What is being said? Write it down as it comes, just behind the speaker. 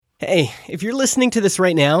Hey, if you're listening to this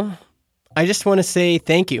right now, I just want to say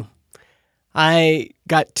thank you. I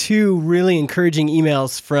got 2 really encouraging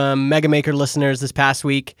emails from Mega Maker listeners this past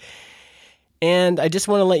week, and I just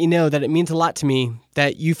want to let you know that it means a lot to me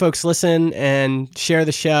that you folks listen and share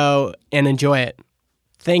the show and enjoy it.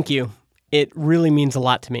 Thank you. It really means a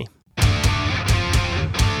lot to me.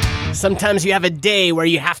 Sometimes you have a day where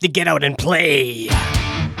you have to get out and play.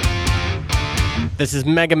 This is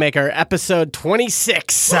Mega Maker, episode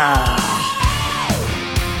 26. One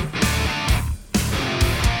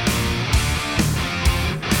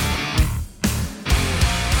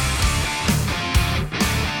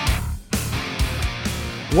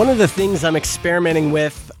of the things I'm experimenting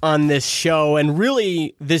with on this show, and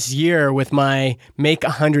really this year with my Make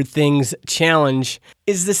 100 Things challenge,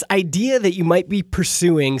 is this idea that you might be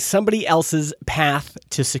pursuing somebody else's path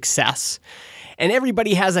to success. And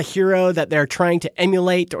everybody has a hero that they're trying to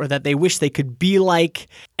emulate or that they wish they could be like.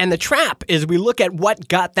 And the trap is we look at what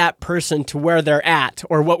got that person to where they're at,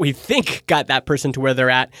 or what we think got that person to where they're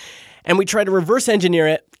at, and we try to reverse engineer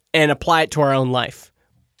it and apply it to our own life.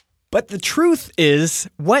 But the truth is,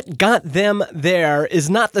 what got them there is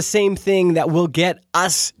not the same thing that will get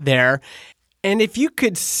us there. And if you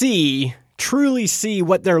could truly see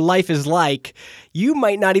what their life is like, you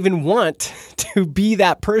might not even want to be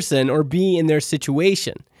that person or be in their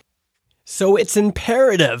situation. So it's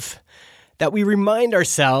imperative that we remind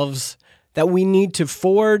ourselves that we need to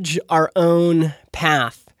forge our own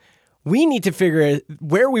path. We need to figure out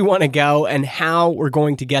where we want to go and how we're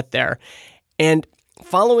going to get there. And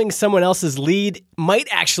following someone else's lead might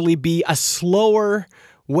actually be a slower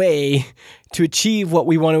way to achieve what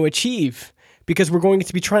we want to achieve, because we're going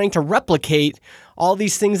to be trying to replicate all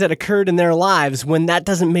these things that occurred in their lives when that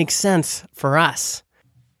doesn't make sense for us.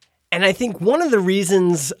 And I think one of the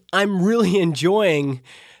reasons I'm really enjoying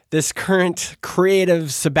this current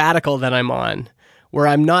creative sabbatical that I'm on, where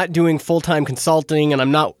I'm not doing full-time consulting and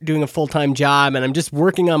I'm not doing a full-time job and I'm just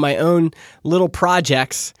working on my own little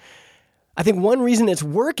projects, I think one reason it's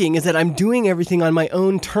working is that I'm doing everything on my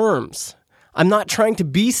own terms. I'm not trying to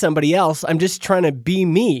be somebody else. I'm just trying to be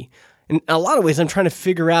me. In a lot of ways, I'm trying to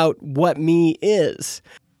figure out what me is.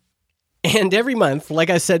 And every month, like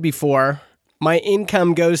I said before, my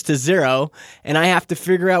income goes to zero, and I have to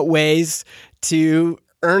figure out ways to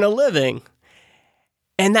earn a living.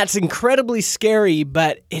 And that's incredibly scary,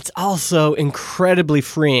 but it's also incredibly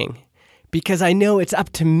freeing, because I know it's up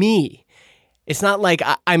to me. It's not like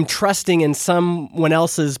I'm trusting in someone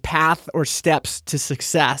else's path or steps to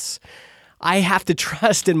success. I have to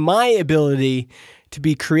trust in my ability to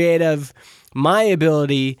be creative, my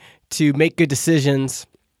ability to make good decisions.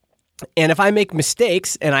 And if I make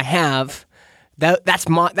mistakes, and I have, that's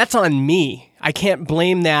on me. I can't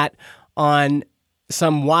blame that on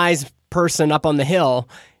some wise person up on the hill.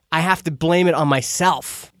 I have to blame it on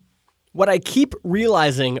myself. What I keep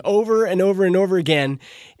realizing over and over and over again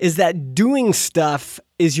is that doing stuff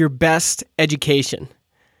is your best education.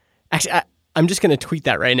 Actually, I'm just going to tweet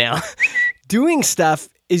that right now. Doing stuff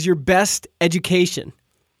is your best education.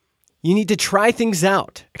 You need to try things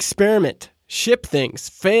out, experiment, ship things,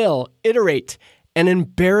 fail, iterate, and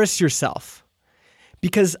embarrass yourself.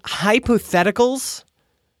 Because hypotheticals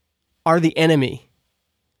are the enemy.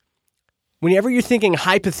 Whenever you're thinking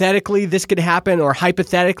hypothetically this could happen, or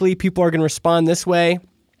hypothetically people are going to respond this way,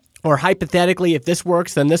 or hypothetically if this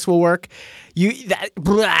works then this will work,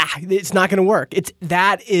 it's not going to work.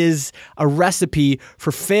 That is a recipe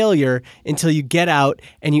for failure until you get out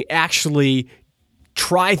and you actually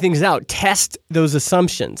try things out, test those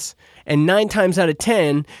assumptions. And 9 times out of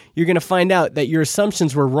 10, you're going to find out that your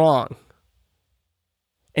assumptions were wrong.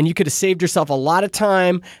 And you could have saved yourself a lot of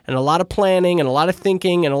time and a lot of planning and a lot of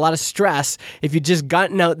thinking and a lot of stress if you'd just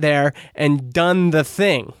gotten out there and done the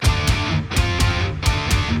thing.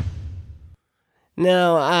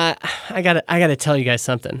 Now, I gotta tell you guys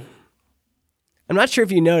something. I'm not sure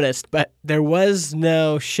if you noticed, but there was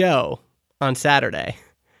no show on Saturday.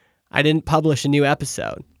 I didn't publish a new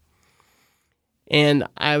episode. And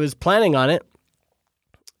I was planning on it.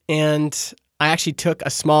 And I actually took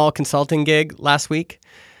a small consulting gig last week.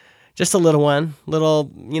 Just a little one,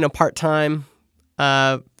 part-time,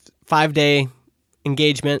 5-day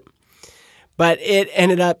engagement. But it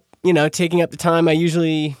ended up, taking up the time I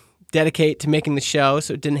usually dedicate to making the show,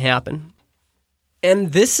 so it didn't happen.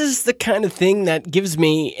 And this is the kind of thing that gives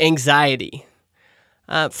me anxiety.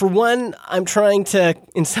 For one, I'm trying to,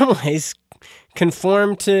 in some ways,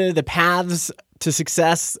 conform to the paths to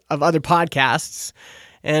success of other podcasts.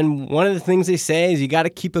 And one of the things they say is you got to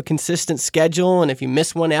keep a consistent schedule, and if you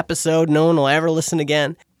miss one episode, no one will ever listen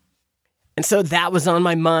again. And so that was on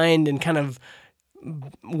my mind and kind of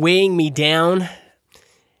weighing me down.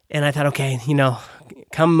 And I thought, okay,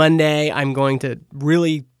 come Monday, I'm going to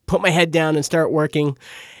really put my head down and start working.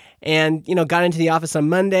 And, got into the office on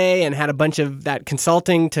Monday and had a bunch of that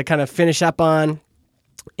consulting to kind of finish up on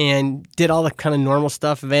and did all the kind of normal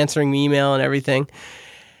stuff of answering the email and everything.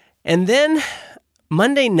 And then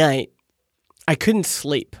Monday night, I couldn't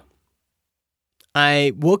sleep.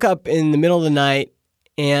 I woke up in the middle of the night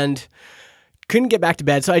and couldn't get back to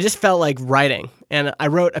bed. So I just felt like writing. And I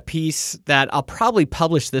wrote a piece that I'll probably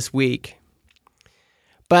publish this week.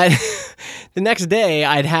 But the next day,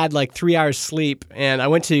 I'd had like 3 hours sleep, and I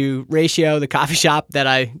went to Ratio, the coffee shop that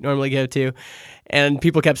I normally go to, and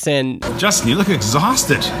people kept saying, Justin, you look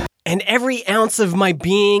exhausted. And every ounce of my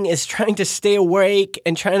being is trying to stay awake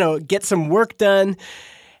and trying to get some work done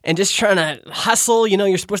and just trying to hustle.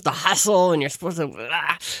 You're supposed to hustle and you're supposed to...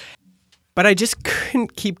 But I just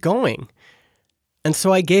couldn't keep going. And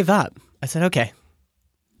so I gave up. I said, okay.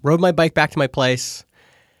 Rode my bike back to my place.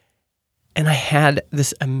 And I had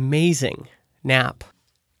this amazing nap.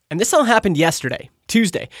 And this all happened yesterday,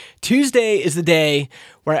 Tuesday. Tuesday is the day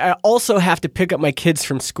where I also have to pick up my kids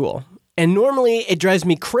from school. And normally it drives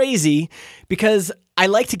me crazy because I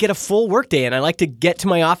like to get a full workday and I like to get to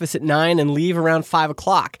my office at 9 and leave around 5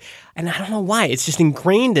 o'clock. And I don't know why. It's just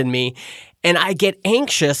ingrained in me. And I get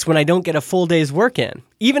anxious when I don't get a full day's work in.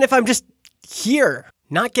 Even if I'm just here,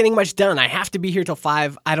 not getting much done. I have to be here till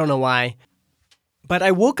 5. I don't know why. But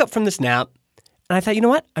I woke up from this nap and I thought, you know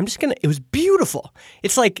what? It was beautiful.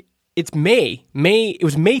 It's May. It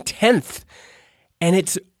was May 10th. And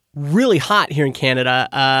it's really hot here in Canada.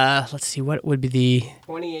 Let's see, what would be the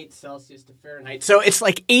 28 Celsius to Fahrenheit. So it's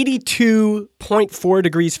like 82.4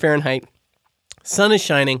 degrees Fahrenheit. Sun is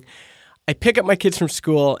shining. I pick up my kids from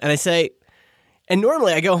school and I say, and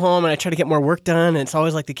normally I go home and I try to get more work done. And it's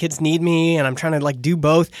always like the kids need me and I'm trying to do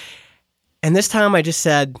both. And this time I just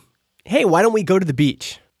said, hey, why don't we go to the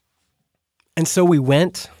beach? And so we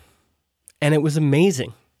went and it was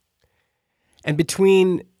amazing. And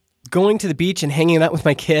between going to the beach and hanging out with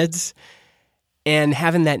my kids and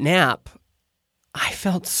having that nap, I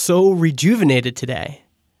felt so rejuvenated today.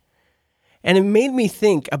 And it made me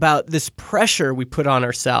think about this pressure we put on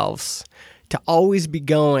ourselves to always be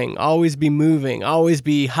going, always be moving, always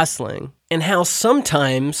be hustling, and how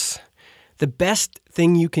sometimes the best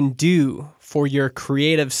thing you can do for your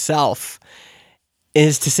creative self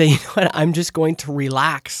is to say, you know what, I'm just going to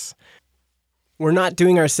relax. We're not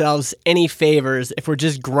doing ourselves any favors if we're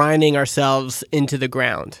just grinding ourselves into the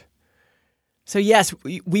ground. So yes,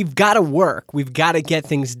 we've got to work. We've got to get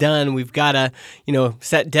things done. We've got to,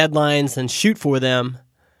 set deadlines and shoot for them.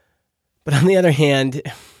 But on the other hand,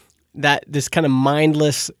 that this kind of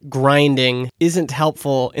mindless grinding isn't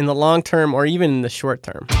helpful in the long term or even in the short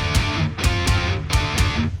term.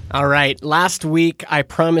 All right, last week I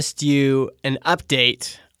promised you an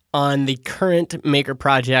update on the current Maker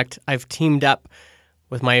project. I've teamed up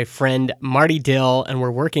with my friend Marty Dill, and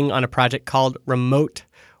we're working on a project called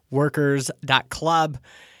remoteworkers.club.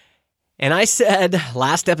 And I said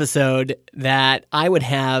last episode that I would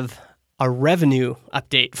have a revenue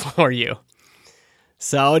update for you.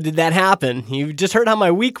 So did that happen? You just heard how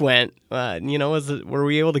my week went. Were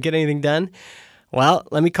we able to get anything done? Well,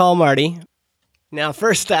 let me call Marty. Now,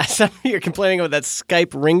 first, some of you are complaining about that Skype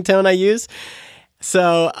ringtone I use.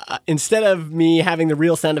 So instead of me having the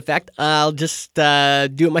real sound effect, I'll just do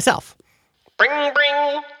it myself. Bring,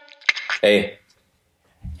 bring. Hey.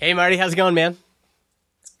 Hey, Marty. How's it going, man?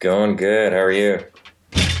 It's going good. How are you?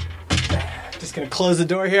 Just going to close the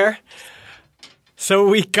door here. So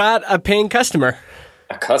we got a paying customer.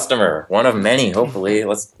 A customer. One of many, hopefully.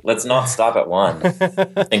 Let's not stop at one.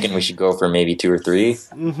 Thinking we should go for maybe 2 or 3.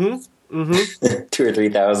 Mm-hmm. 2 or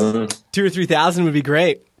 3,000. 2 or 3,000 would be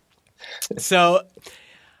great. So,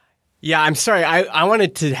 yeah, I'm sorry. I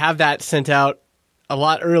wanted to have that sent out a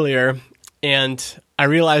lot earlier, and I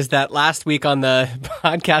realized that last week on the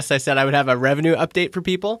podcast I said I would have a revenue update for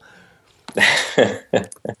people.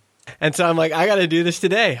 And so I'm like, I got to do this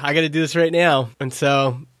today. I got to do this right now. And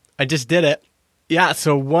so I just did it. Yeah,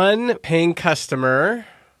 so one paying customer,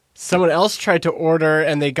 someone else tried to order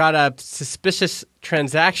and they got a suspicious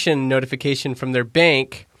transaction notification from their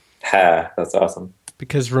bank. Ha, that's awesome.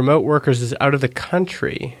 Because Remote Workers is out of the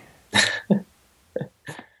country.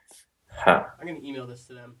 Huh. I'm going to email this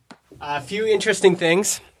to them. A few interesting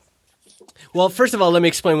things. Well, first of all, let me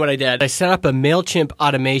explain what I did. I set up a MailChimp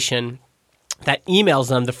automation that emails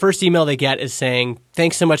them. The first email they get is saying,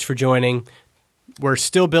 thanks so much for joining. We're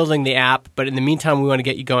still building the app, but in the meantime, we want to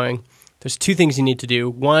get you going. There's 2 things you need to do.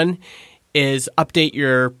 One is update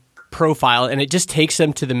your profile, and it just takes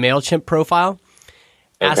them to the MailChimp profile.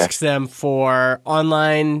 asks them for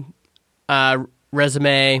online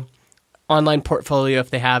resume, online portfolio if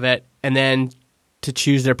they have it, and then to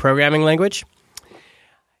choose their programming language.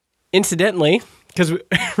 Incidentally, because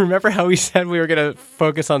remember how we said we were going to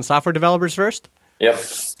focus on software developers first? Yep.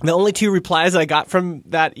 The only 2 replies I got from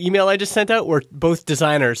that email I just sent out were both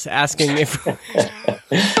designers asking if...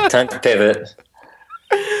 Time to pivot.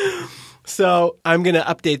 So I'm going to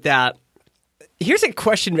update that. Here's a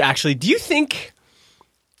question, actually. Do you think...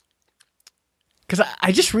 Because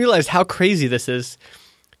I just realized how crazy this is.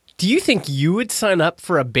 Do you think you would sign up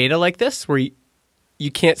for a beta like this where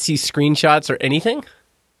you can't see screenshots or anything?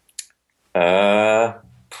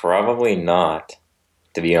 Probably not,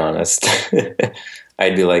 to be honest.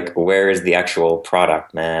 I'd be like, where is the actual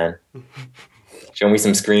product, man? Show me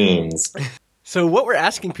some screens. So what we're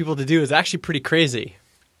asking people to do is actually pretty crazy.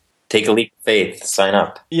 Take a leap of faith. Sign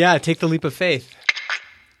up. Yeah, take the leap of faith.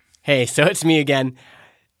 Hey, so it's me again.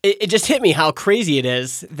 It just hit me how crazy it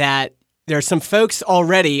is that there are some folks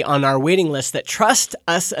already on our waiting list that trust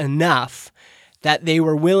us enough that they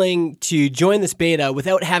were willing to join this beta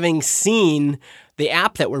without having seen the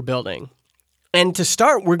app that we're building. And to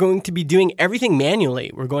start, we're going to be doing everything manually.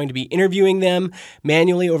 We're going to be interviewing them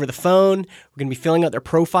manually over the phone. We're going to be filling out their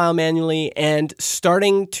profile manually and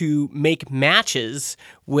starting to make matches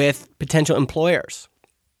with potential employers.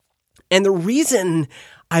 And the reason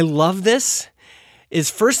I love this is,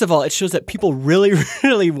 first of all, it shows that people really,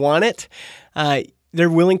 really want it. They're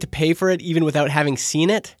willing to pay for it even without having seen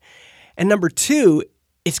it. And number 2,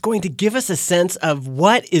 it's going to give us a sense of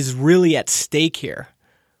what is really at stake here.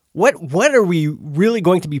 What are we really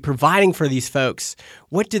going to be providing for these folks?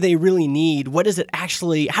 What do they really need? What does it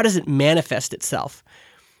actually, how does it manifest itself?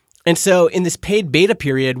 And so in this paid beta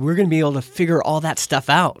period, we're going to be able to figure all that stuff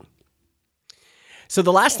out. So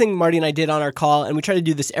the last thing Marty and I did on our call, and we try to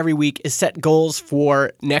do this every week, is set goals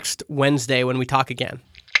for next Wednesday when we talk again.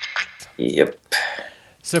 Yep.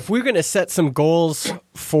 So if we're going to set some goals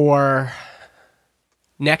for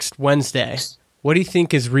next Wednesday, what do you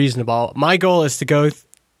think is reasonable? My goal is to go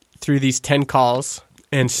through these 10 calls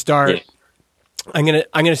and start. Yeah. I'm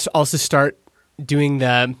gonna also start doing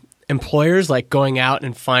the employers, like going out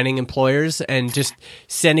and finding employers and just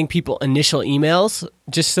sending people initial emails,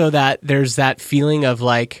 just so that there's that feeling of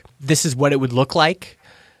like, this is what it would look like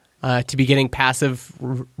to be getting passive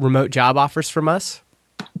remote job offers from us.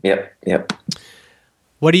 Yep.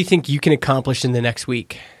 What do you think you can accomplish in the next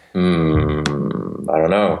week? I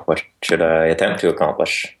don't know. What should I attempt to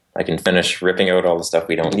accomplish? I can finish ripping out all the stuff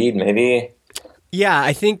we don't need, maybe. Yeah,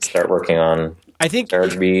 I think... Start working on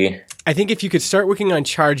ChargeBee. I think if you could start working on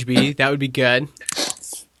ChargeBee, that would be good.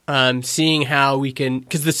 Seeing how we can...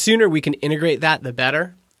 Because the sooner we can integrate that, the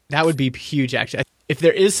better. That would be huge, actually. If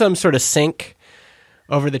there is some sort of sync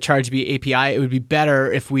over the ChargeBee API, it would be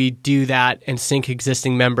better if we do that and sync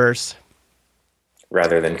existing members.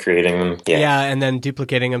 Rather than creating them. Yeah, and then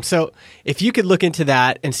duplicating them. So if you could look into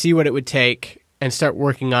that and see what it would take and start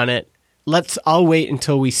working on it, I'll wait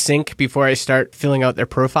until we sync before I start filling out their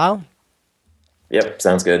profile. Yep,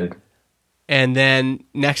 sounds good. And then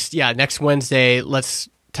next Wednesday, let's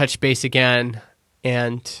touch base again.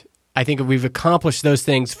 And I think if we've accomplished those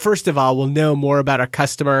things, first of all, we'll know more about our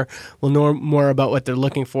customer. We'll know more about what they're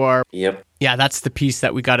looking for. Yep. Yeah, that's the piece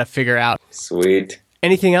that we got to figure out. Sweet.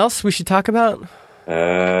 Anything else we should talk about?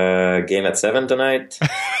 Game at 7 tonight.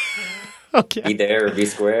 Okay. Be there or be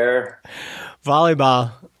square.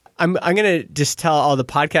 Volleyball. I'm going to just tell all the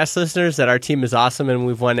podcast listeners that our team is awesome and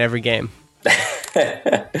we've won every game.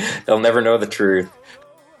 They'll never know the truth.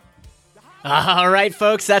 All right,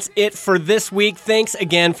 folks, that's it for this week. Thanks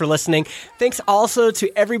again for listening. Thanks also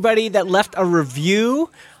to everybody that left a review,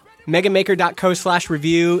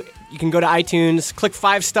 megamaker.co/review. You can go to iTunes, click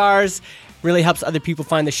 5 stars. Really helps other people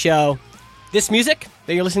find the show. This music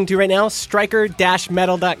that you're listening to right now,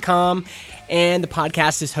 striker-metal.com, and the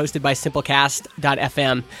podcast is hosted by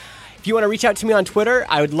simplecast.fm. If you want to reach out to me on Twitter,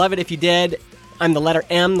 I would love it if you did. I'm the letter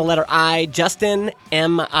M, the letter I, Justin,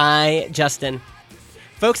 M-I, Justin.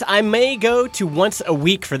 Folks, I may go to once a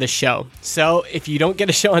week for this show, so if you don't get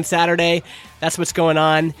a show on Saturday, that's what's going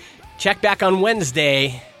on. Check back on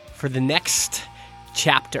Wednesday for the next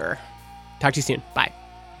chapter. Talk to you soon. Bye.